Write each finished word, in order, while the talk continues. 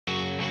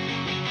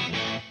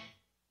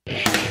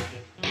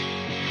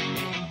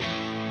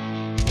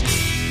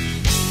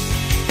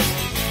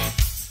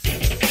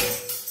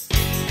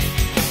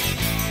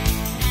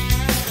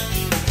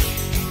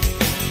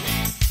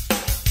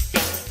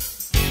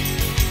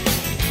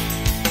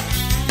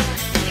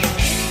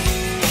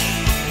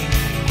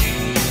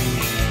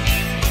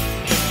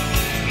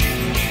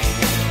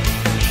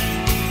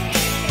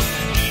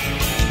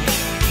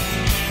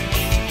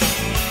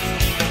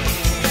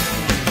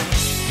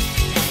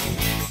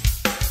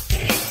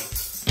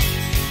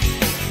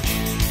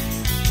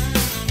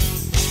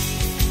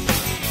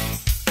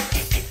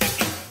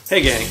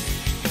Hey gang,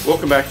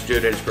 welcome back to Joe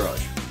Daddy's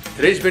Garage.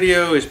 Today's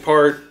video is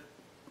part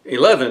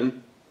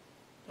 11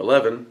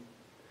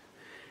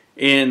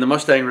 in the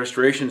Mustang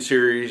restoration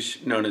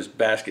series known as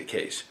Basket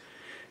Case.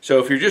 So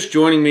if you're just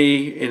joining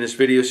me in this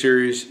video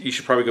series, you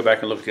should probably go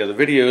back and look at the other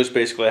videos.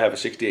 Basically, I have a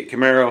 68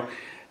 Camaro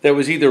that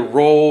was either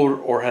rolled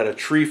or had a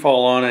tree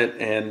fall on it,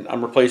 and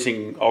I'm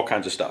replacing all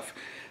kinds of stuff.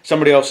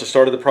 Somebody else has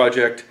started the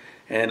project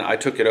and I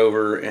took it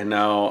over, and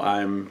now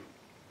I'm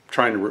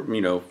trying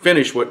to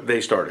finish what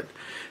they started.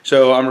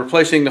 So I'm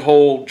replacing the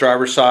whole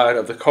driver's side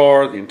of the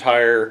car, the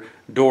entire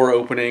door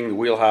opening, the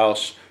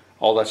wheelhouse,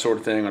 all that sort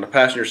of thing. On the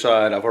passenger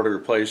side, I've already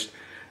replaced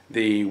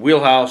the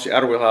wheelhouse, the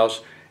outer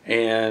wheelhouse,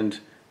 and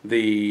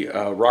the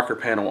rocker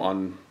panel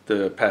on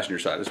the passenger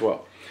side as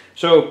well.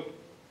 So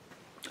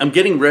I'm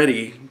getting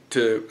ready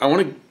to, I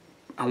want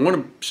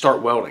to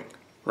start welding,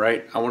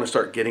 right? I want to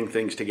start getting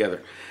things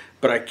together.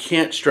 But I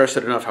can't stress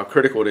it enough how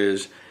critical it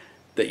is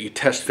that you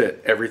test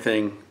fit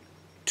everything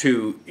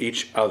to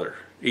each other,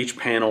 each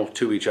panel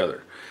to each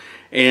other.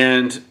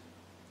 And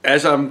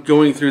as I'm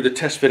going through the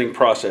test fitting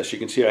process, you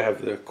can see I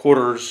have the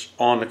quarters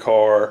on the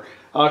car.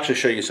 I'll actually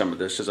show you some of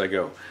this as I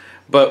go.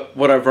 But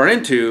what I've run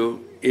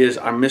into is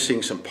I'm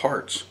missing some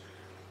parts.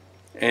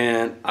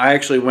 And I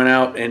actually went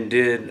out and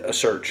did a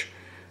search.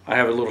 I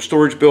have a little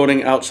storage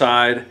building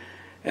outside,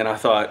 and I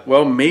thought,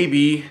 well,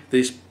 maybe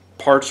these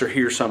parts are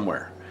here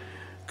somewhere.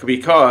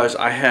 Because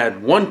I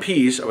had one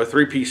piece of a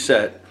three-piece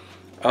set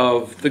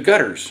of the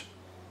gutters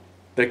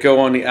that go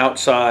on the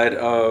outside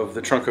of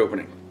the trunk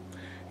opening.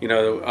 You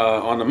know,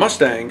 on the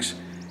Mustangs,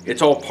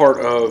 it's all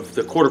part of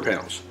the quarter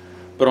panels.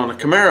 But on the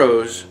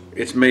Camaros,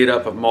 it's made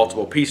up of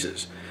multiple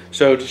pieces.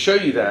 So to show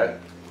you that,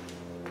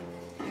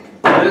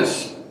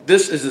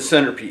 this is the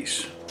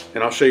centerpiece.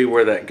 And I'll show you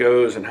where that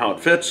goes and how it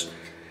fits.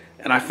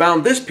 And I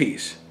found this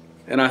piece.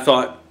 And I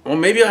thought, well,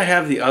 maybe I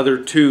have the other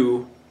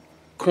two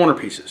corner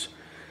pieces.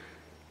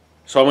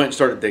 So I went and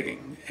started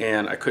digging,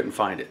 and I couldn't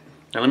find it.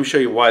 Now let me show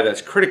you why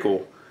that's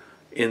critical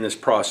in this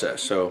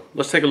process. So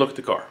let's take a look at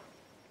the car.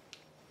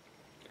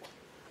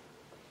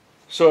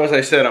 So as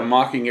I said, I'm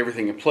mocking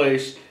everything in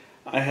place.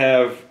 I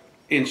have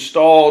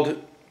installed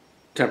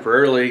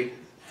temporarily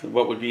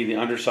what would be the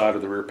underside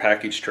of the rear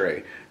package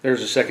tray.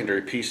 There's a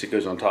secondary piece that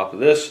goes on top of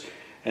this,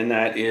 and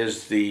that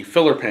is the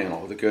filler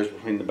panel that goes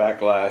between the back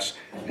glass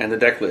and the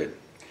deck lid.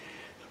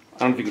 I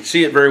don't know if you can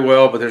see it very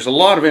well, but there's a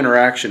lot of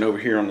interaction over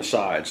here on the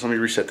sides. Let me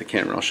reset the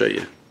camera, I'll show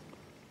you.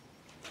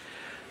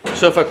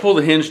 So if I pull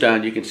the hinge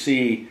down, you can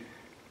see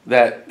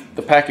that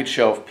the package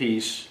shelf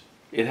piece,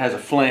 it has a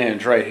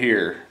flange right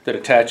here that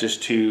attaches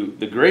to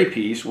the gray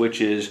piece, which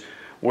is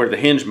where the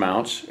hinge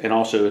mounts, and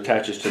also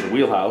attaches to the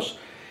wheelhouse,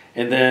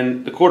 and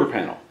then the quarter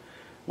panel.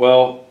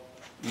 Well,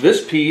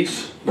 this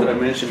piece that I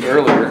mentioned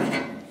earlier,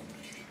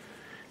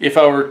 if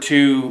I were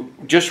to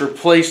just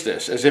replace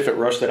this as if it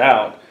rusted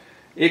out,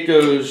 it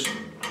goes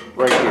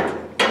right here.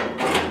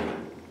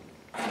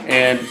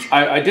 And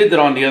I did that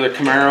on the other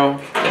Camaro.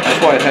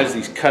 That's why it has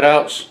these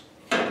cutouts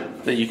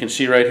that you can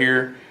see right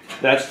here.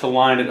 That's to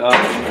line it up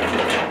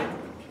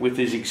with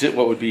these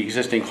what would be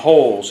existing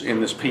holes in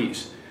this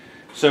piece.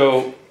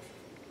 So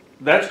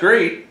that's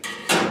great,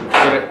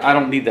 but I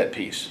don't need that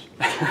piece.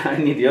 I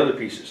need the other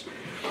pieces.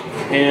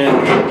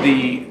 And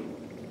the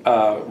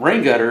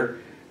rain gutter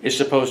is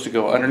supposed to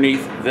go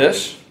underneath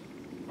this,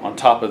 on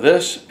top of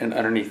this, and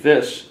underneath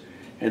this.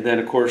 And then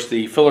of course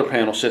the filler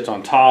panel sits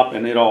on top,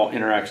 and it all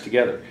interacts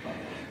together.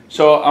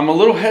 So I'm a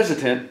little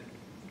hesitant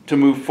to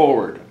move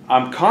forward.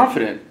 I'm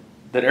confident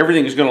that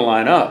everything is going to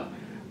line up,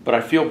 but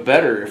I feel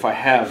better if I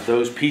have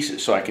those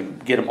pieces so I can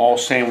get them all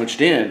sandwiched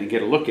in and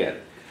get a look at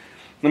it.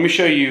 Let me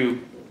show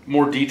you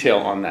more detail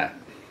on that.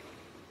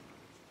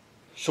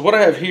 So what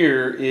I have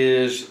here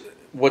is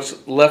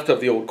what's left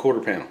of the old quarter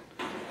panel.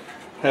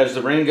 It has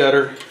the rain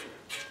gutter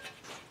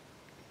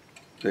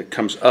that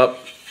comes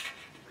up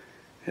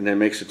and then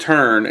makes a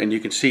turn, and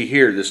you can see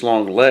here this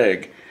long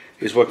leg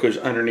is what goes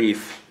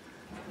underneath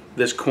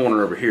this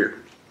corner over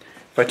here.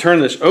 If I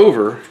turn this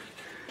over,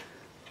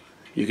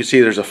 you can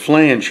see there's a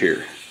flange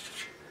here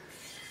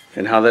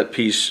and how that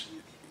piece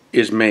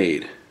is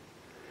made.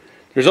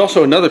 There's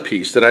also another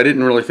piece that I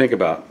didn't really think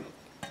about,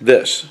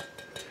 this.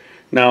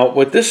 Now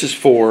what this is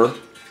for,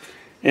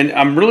 and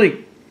I'm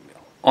really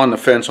on the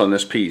fence on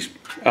this piece,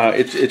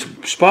 it's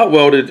spot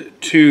welded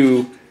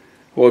to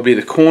what would be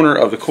the corner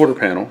of the quarter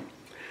panel.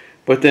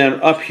 But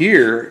then up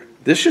here,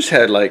 this just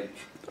had like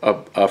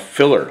a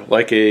filler,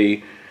 like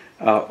a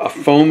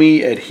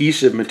foamy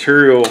adhesive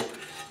material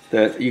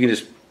that you can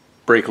just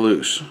break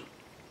loose.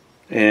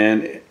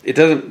 And it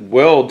doesn't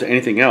weld to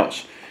anything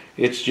else.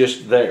 It's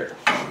just there.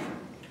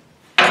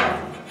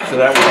 So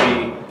that would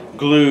be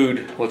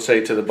glued, let's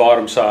say, to the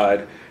bottom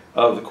side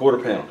of the quarter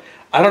panel.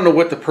 I don't know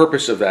what the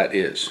purpose of that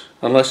is,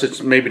 unless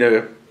it's maybe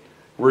to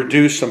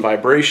reduce some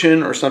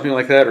vibration or something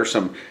like that, or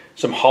some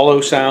hollow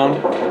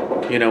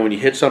sound, you know, when you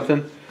hit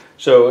something.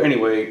 So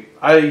anyway,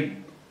 I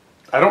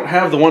don't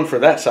have the one for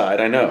that side,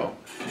 I know.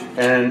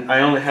 And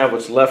I only have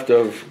what's left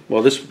of,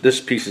 well, this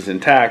piece is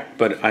intact,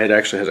 but it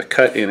actually has a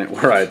cut in it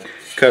where I'd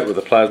cut with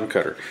a plasma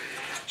cutter.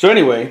 So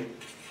anyway,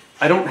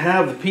 I don't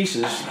have the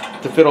pieces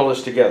to fit all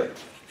this together.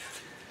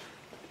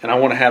 And I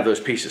want to have those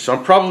pieces. So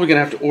I'm probably going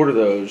to have to order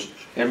those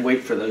and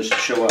wait for those to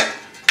show up.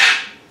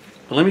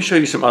 But let me show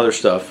you some other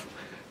stuff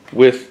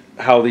with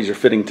how these are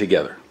fitting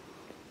together.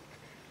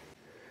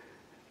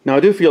 Now I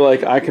do feel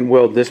like I can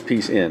weld this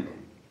piece in.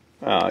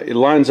 It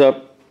lines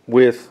up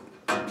with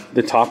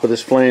the top of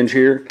this flange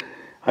here.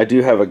 I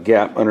do have a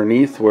gap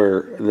underneath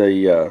where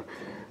the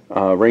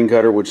rain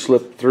gutter would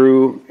slip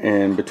through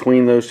and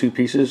between those two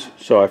pieces.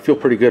 So I feel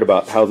pretty good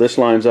about how this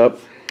lines up.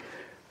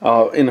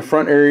 In the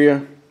front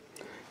area,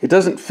 it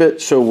doesn't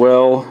fit so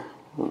well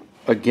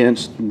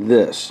against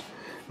this.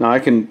 Now I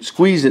can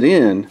squeeze it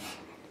in,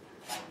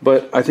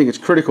 but I think it's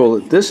critical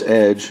that this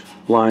edge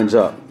lines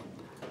up.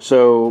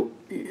 So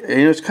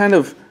it's kind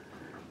of,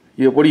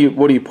 what do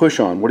you push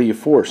on? What do you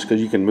force?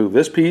 Because you can move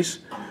this piece,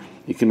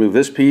 you can move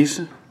this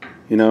piece,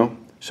 you know.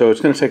 So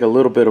it's going to take a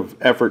little bit of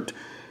effort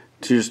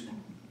to just,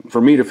 for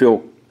me to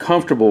feel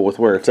comfortable with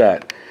where it's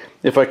at.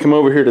 If I come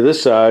over here to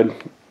this side,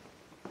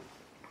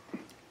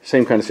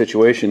 same kind of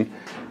situation.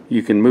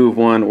 You can move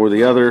one or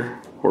the other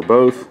or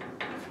both,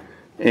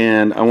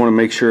 and I want to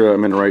make sure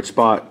I'm in the right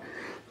spot.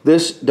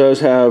 This does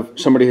have,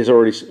 somebody has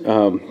already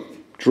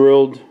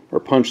drilled or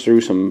punched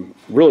through some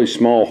really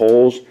small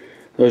holes.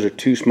 Those are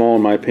too small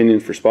in my opinion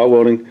for spot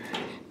welding,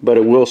 but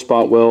it will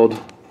spot weld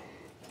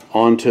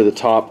onto the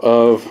top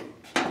of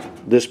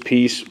this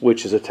piece,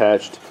 which is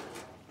attached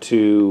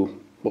to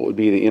what would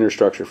be the inner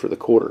structure for the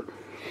quarter.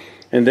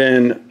 And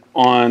then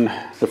on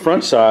the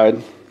front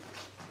side,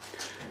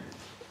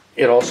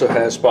 it also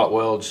has spot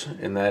welds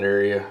in that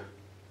area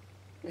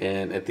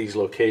and at these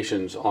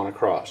locations on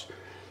across.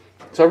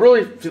 So I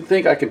really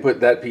think I can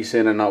put that piece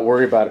in and not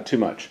worry about it too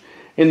much.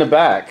 In the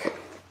back,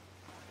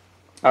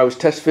 I was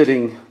test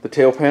fitting the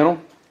tail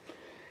panel,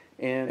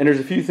 and there's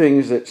a few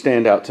things that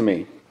stand out to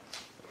me.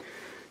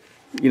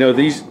 You know,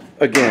 these,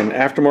 again,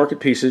 aftermarket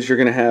pieces, you're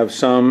going to have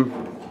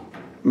some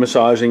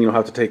massaging you'll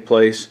have to take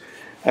place.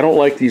 I don't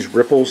like these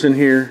ripples in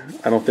here.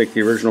 I don't think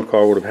the original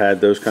car would have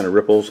had those kind of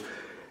ripples.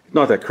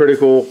 Not that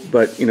critical,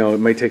 but you know, it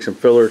may take some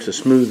filler to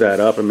smooth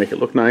that up and make it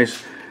look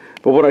nice.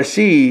 But what I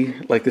see,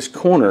 like this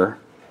corner,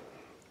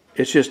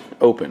 it's just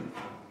open.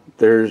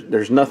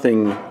 There's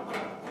nothing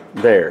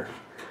there.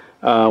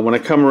 When I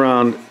come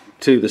around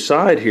to the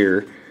side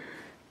here,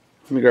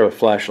 let me grab a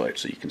flashlight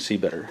so you can see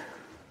better.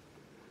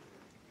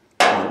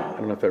 I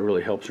don't know if that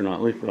really helps or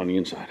not. Let me put it on the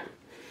inside.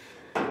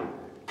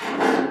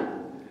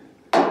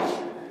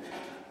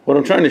 What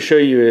I'm trying to show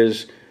you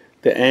is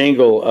the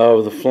angle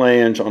of the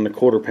flange on the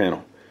quarter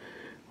panel.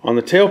 On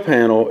the tail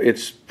panel,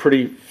 it's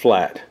pretty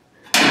flat.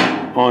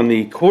 On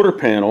the quarter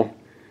panel,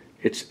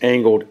 it's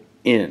angled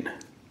in.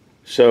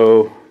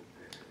 So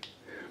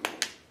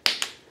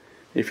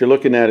if you're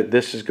looking at it,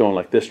 this is going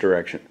like this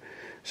direction.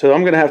 So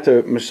I'm going to have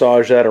to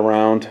massage that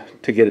around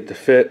to get it to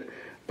fit,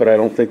 but I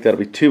don't think that'll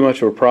be too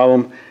much of a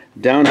problem.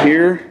 Down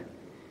here,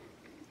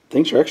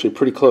 things are actually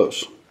pretty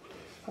close.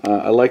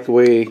 I like the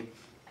way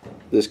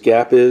this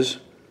gap is.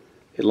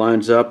 It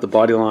lines up. The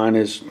body line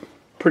is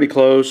pretty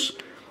close.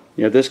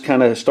 You know, this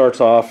kind of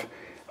starts off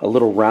a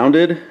little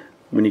rounded.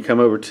 When you come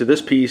over to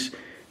this piece,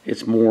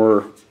 it's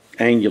more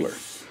angular.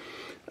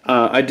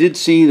 I did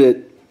see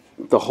that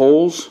the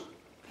holes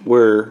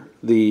where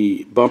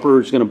the bumper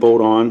is going to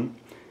bolt on,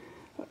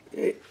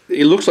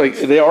 it looks like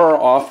they are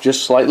off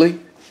just slightly,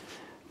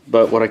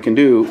 but what I can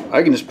do,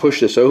 I can just push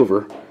this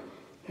over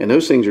and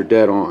those things are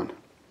dead on.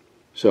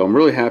 So I'm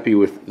really happy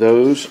with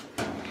those.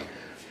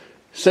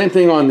 Same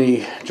thing on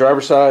the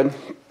driver's side.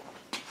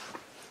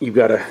 You've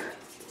got a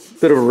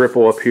bit of a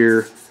ripple up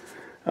here.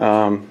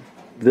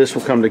 This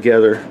will come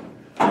together.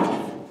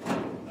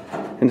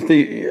 And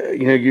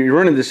you know, you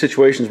run into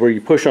situations where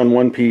you push on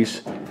one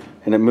piece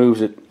and it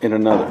moves it in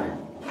another.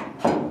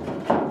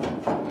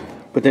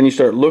 But then you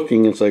start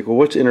looking, it's like, well,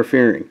 what's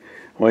interfering?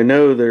 Well, I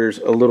know there's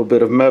a little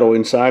bit of metal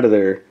inside of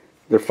there.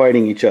 They're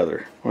fighting each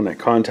other on that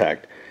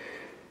contact.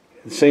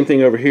 The same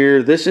thing over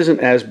here. This isn't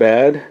as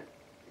bad.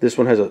 This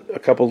one has a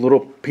couple little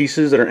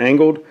pieces that are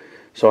angled,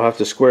 so I'll have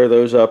to square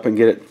those up and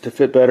get it to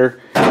fit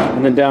better.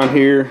 And then down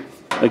here,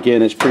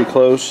 again, it's pretty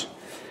close.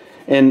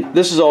 And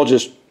this is all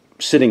just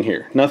sitting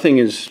here. Nothing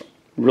is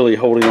really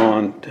holding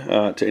on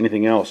to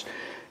anything else.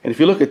 And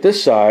if you look at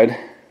this side,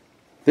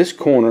 this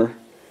corner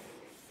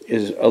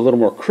is a little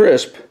more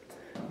crisp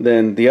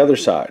than the other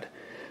side.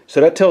 So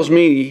that tells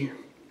me,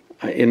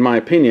 in my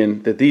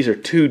opinion, that these are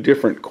two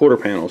different quarter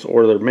panels,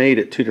 or they're made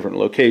at two different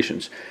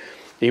locations.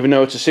 Even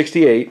though it's a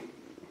 68,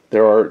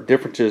 there are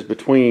differences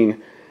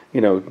between, you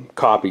know,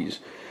 copies.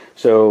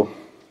 So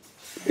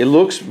it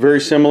looks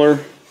very similar,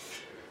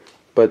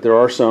 but there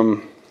are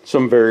some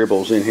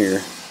variables in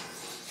here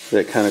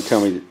that kind of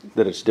tell me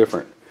that it's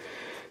different.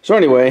 So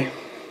anyway,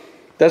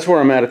 that's where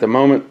I'm at the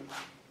moment.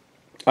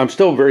 I'm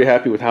still very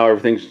happy with how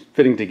everything's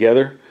fitting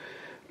together,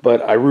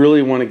 but I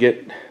really want to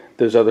get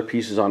those other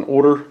pieces on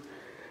order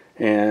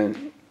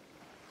and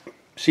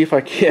see if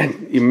I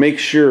can make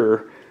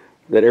sure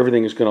that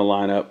everything is going to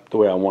line up the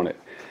way I want it.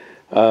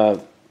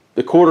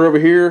 The quarter over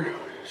here,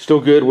 still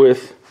good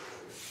with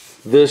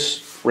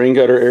this rain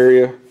gutter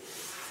area.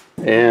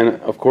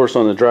 And of course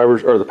on the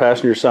driver's or the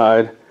passenger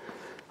side,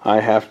 I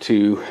have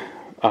to,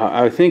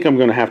 I think I'm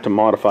going to have to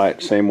modify it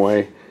the same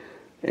way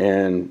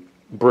and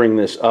bring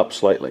this up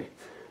slightly.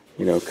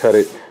 You know, cut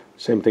it,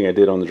 same thing I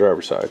did on the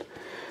driver's side.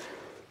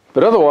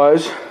 But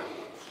otherwise,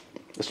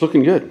 it's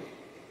looking good.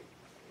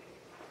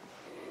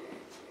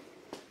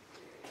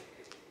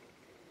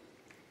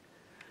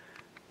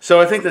 So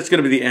I think that's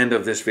going to be the end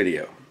of this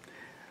video.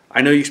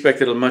 I know you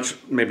expected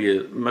maybe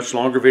a much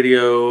longer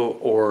video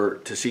or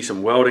to see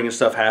some welding and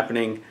stuff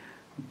happening,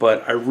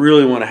 but I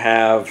really want to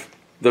have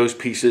those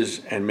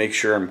pieces and make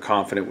sure I'm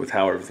confident with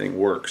how everything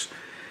works.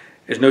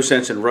 There's no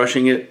sense in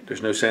rushing it.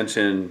 There's no sense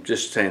in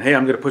just saying, hey,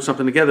 I'm going to put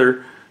something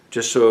together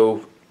just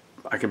so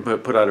I can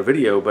put out a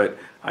video, but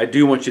I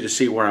do want you to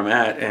see where I'm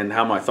at and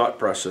how my thought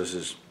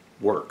processes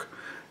work.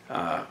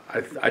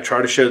 I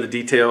try to show the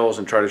details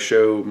and try to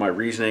show my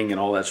reasoning and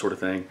all that sort of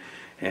thing,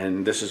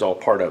 and this is all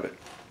part of it.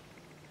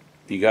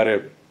 You got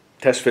to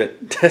test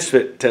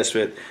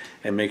fit,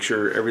 and make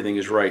sure everything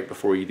is right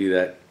before you do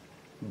that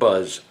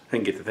buzz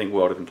and get the thing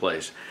welded in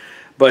place.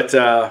 But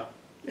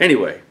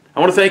anyway, I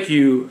want to thank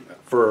you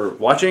for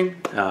watching.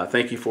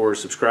 Thank you for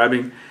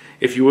subscribing.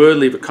 If you would,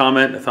 leave a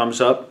comment, a thumbs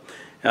up.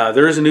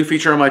 There is a new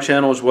feature on my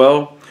channel as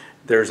well.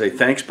 There's a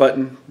thanks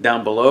button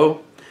down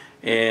below,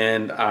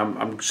 and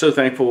I'm so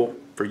thankful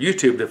for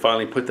YouTube to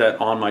finally put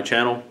that on my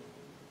channel.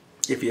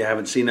 If you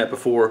haven't seen that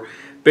before,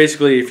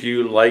 basically if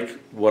you like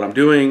what I'm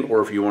doing,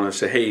 or if you want to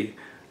say, hey,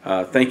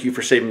 thank you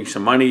for saving me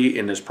some money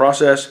in this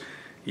process,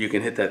 you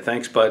can hit that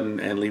thanks button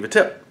and leave a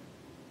tip.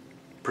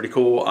 Pretty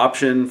cool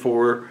option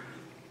for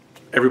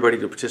everybody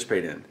to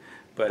participate in.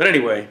 But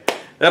anyway,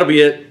 that'll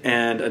be it,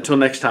 and until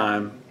next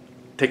time,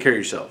 take care of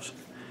yourselves.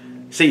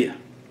 See ya.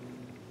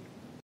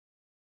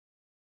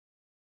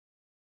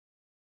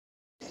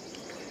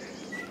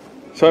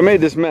 So I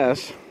made this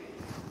mess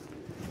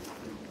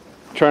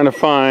trying to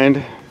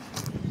find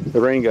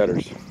the rain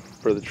gutters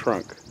for the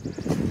trunk.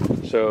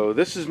 So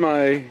this is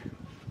my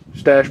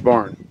stash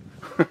barn.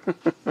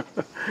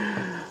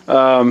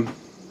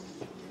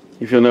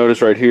 If you'll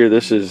notice right here,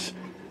 this is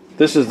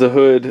the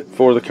hood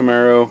for the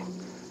Camaro.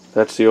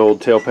 That's the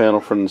old tail panel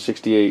from the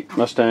 '68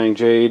 Mustang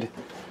Jade.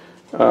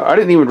 I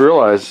didn't even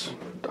realize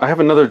I have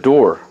another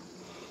door.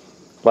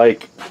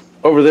 Like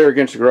over there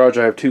against the garage,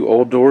 I have two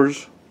old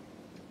doors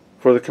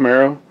for the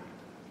Camaro,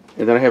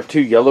 and then I have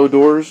two yellow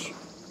doors.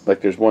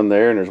 Like there's one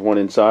there and there's one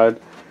inside.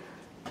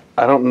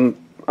 I don't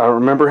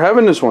remember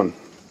having this one,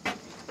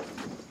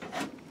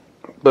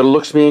 but it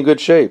looks to be in good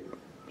shape.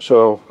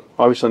 So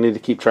obviously I need to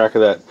keep track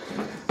of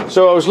that.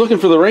 So I was looking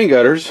for the rain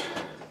gutters,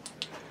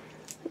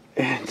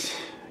 and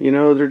you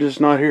know, they're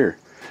just not here.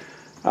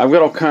 I've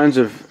got all kinds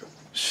of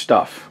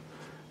stuff.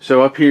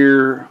 So up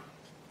here,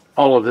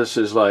 all of this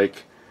is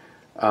like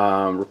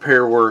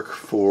repair work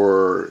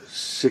for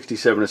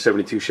 67 to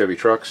 72 Chevy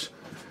trucks.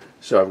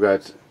 So I've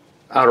got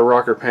outer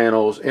rocker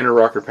panels, inner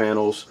rocker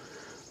panels,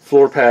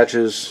 floor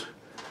patches.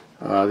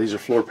 These are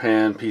floor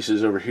pan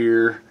pieces over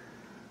here.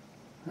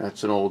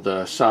 That's an old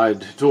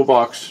side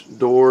toolbox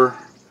door.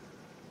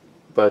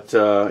 But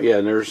yeah,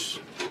 and there's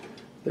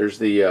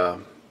the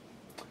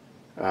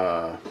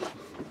I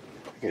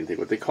can't think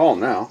what they call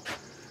them now.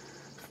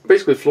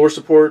 Basically floor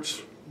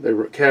supports.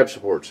 They're cab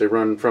supports. They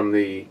run from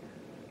the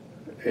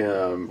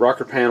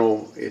rocker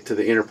panel to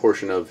the inner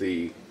portion of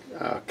the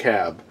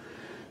cab.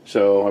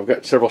 So I've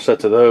got several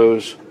sets of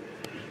those.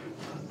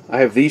 I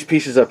have these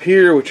pieces up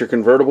here, which are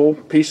convertible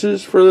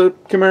pieces for the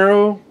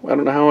Camaro. I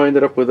don't know how I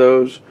ended up with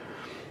those.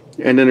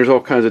 And then there's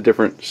all kinds of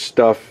different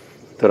stuff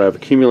that I've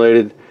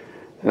accumulated.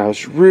 And I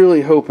was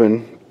really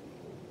hoping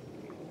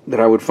that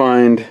I would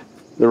find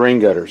the rain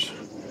gutters,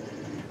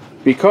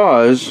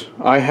 because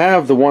I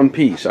have the one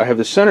piece. I have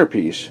the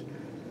centerpiece,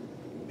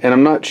 and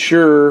I'm not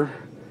sure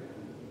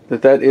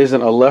that that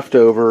isn't a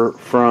leftover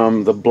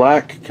from the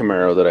black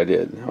Camaro that I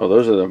did. Oh,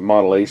 those are the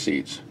Model A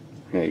seats.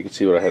 Yeah, you can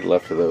see what I had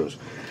left of those.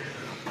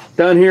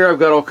 Down here I've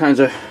got all kinds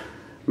of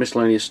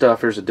miscellaneous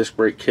stuff. There's a disc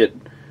brake kit,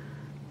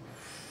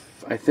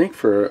 I think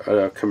for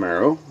a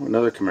Camaro,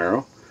 another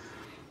Camaro.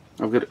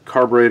 I've got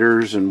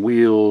carburetors and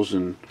wheels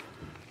and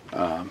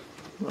a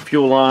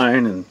fuel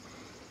line and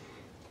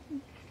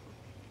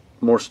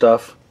more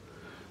stuff.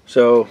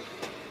 So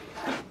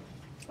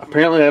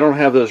apparently I don't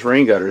have those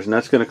rain gutters, and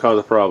that's going to cause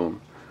a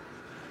problem.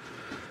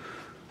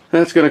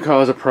 That's going to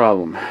cause a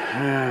problem.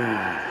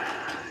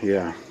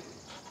 Yeah.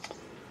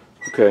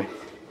 Okay.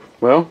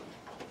 Well,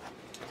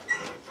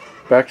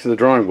 back to the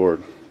drawing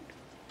board.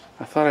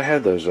 I thought I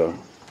had those though.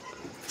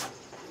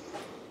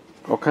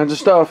 All kinds of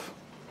stuff.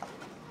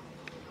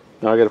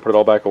 Now I got to put it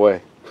all back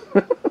away.